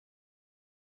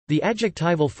The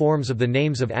adjectival forms of the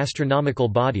names of astronomical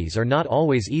bodies are not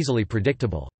always easily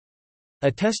predictable.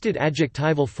 Attested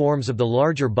adjectival forms of the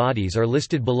larger bodies are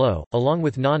listed below, along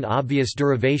with non-obvious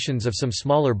derivations of some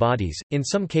smaller bodies. In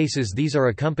some cases these are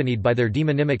accompanied by their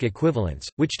demonymic equivalents,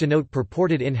 which denote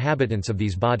purported inhabitants of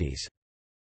these bodies.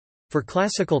 For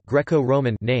classical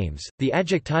Greco-Roman names, the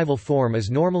adjectival form is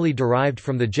normally derived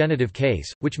from the genitive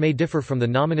case, which may differ from the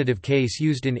nominative case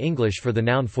used in English for the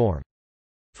noun form.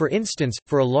 For instance,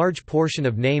 for a large portion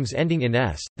of names ending in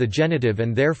s, the genitive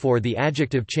and therefore the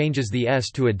adjective changes the s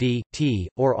to a d, t,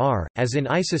 or r, as in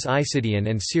Isis Isidian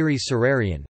and Ceres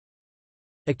Cererian.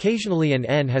 Occasionally an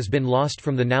n has been lost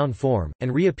from the noun form,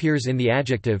 and reappears in the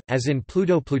adjective, as in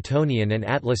Pluto Plutonian and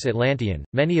Atlas Atlantean.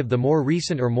 Many of the more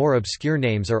recent or more obscure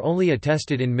names are only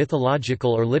attested in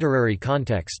mythological or literary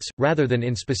contexts, rather than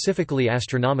in specifically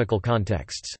astronomical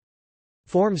contexts.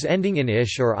 Forms ending in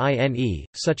ish or ine,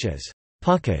 such as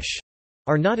puckish,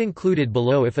 are not included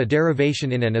below if a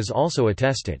derivation in an is also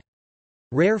attested.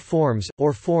 Rare forms,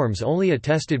 or forms only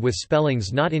attested with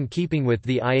spellings not in keeping with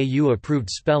the IAU-approved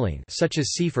spelling such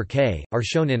as C for K, are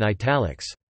shown in italics.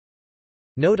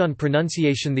 Note on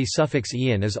pronunciation: the suffix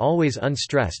ian is always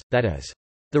unstressed, that is.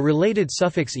 The related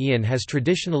suffix ian has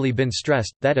traditionally been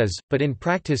stressed, that is, but in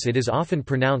practice it is often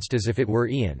pronounced as if it were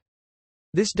ian.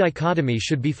 This dichotomy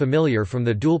should be familiar from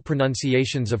the dual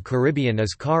pronunciations of Caribbean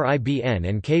as car-ibn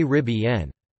and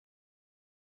k-rib-en.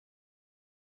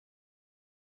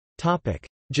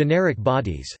 Generic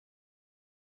bodies.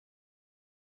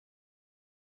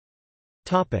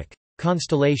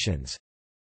 Constellations.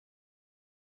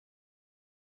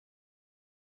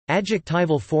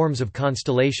 Adjectival forms of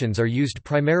constellations are used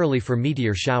primarily for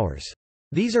meteor showers.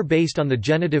 These are based on the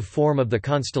genitive form of the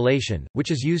constellation,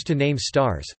 which is used to name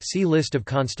stars. See List of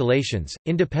constellations.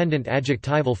 Independent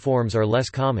adjectival forms are less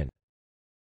common.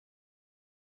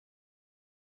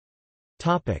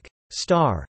 Topic: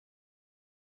 Star.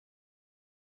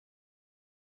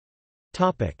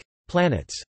 Topic: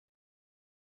 Planets.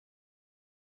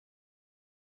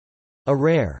 A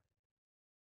rare.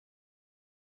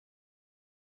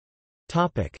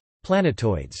 Topic: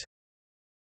 Planetoids.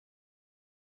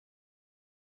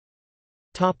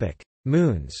 Topic: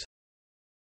 Moons.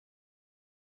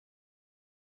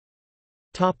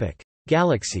 Topic: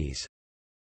 Galaxies.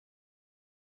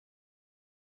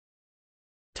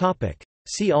 Topic: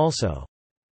 See also.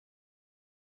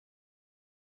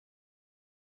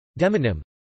 Demonym.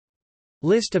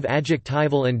 List of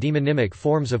adjectival and demonymic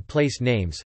forms of place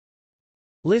names.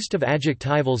 List of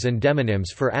adjectivals and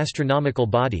demonyms for astronomical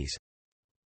bodies.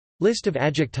 List of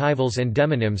adjectivals and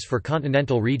demonyms for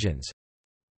continental regions.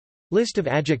 List of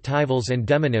adjectivals and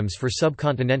demonyms for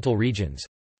subcontinental regions.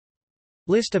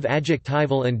 List of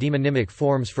adjectival and demonymic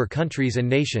forms for countries and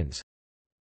nations.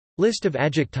 List of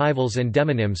adjectivals and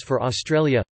demonyms for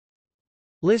Australia.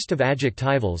 List of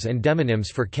adjectivals and demonyms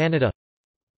for Canada.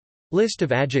 List of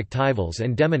adjectivals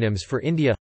and demonyms for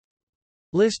India.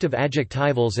 List of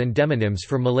adjectivals and demonyms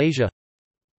for Malaysia.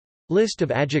 List of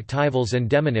adjectivals and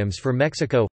demonyms for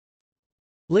Mexico.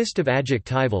 List of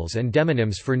adjectivals and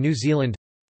demonyms for New Zealand.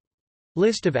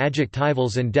 List of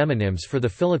adjectivals and demonyms for the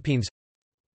Philippines.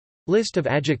 List of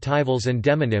adjectivals and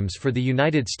demonyms for the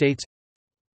United States.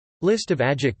 List of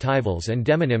adjectivals and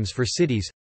demonyms for cities.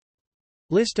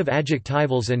 List of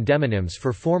adjectivals and demonyms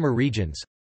for former regions.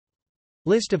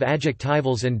 List of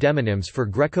adjectivals and demonyms for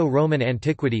Greco-Roman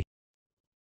antiquity.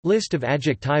 List of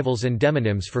adjectivals and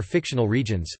demonyms for fictional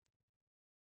regions.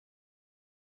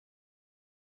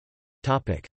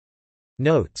 Topic.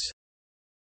 Notes.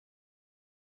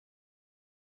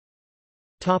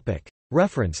 Topic.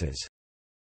 References.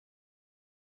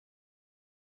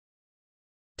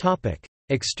 Topic.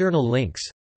 External links.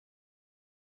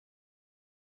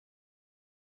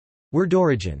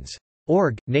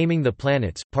 Wordorigins.org, Naming the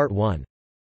Planets, Part 1.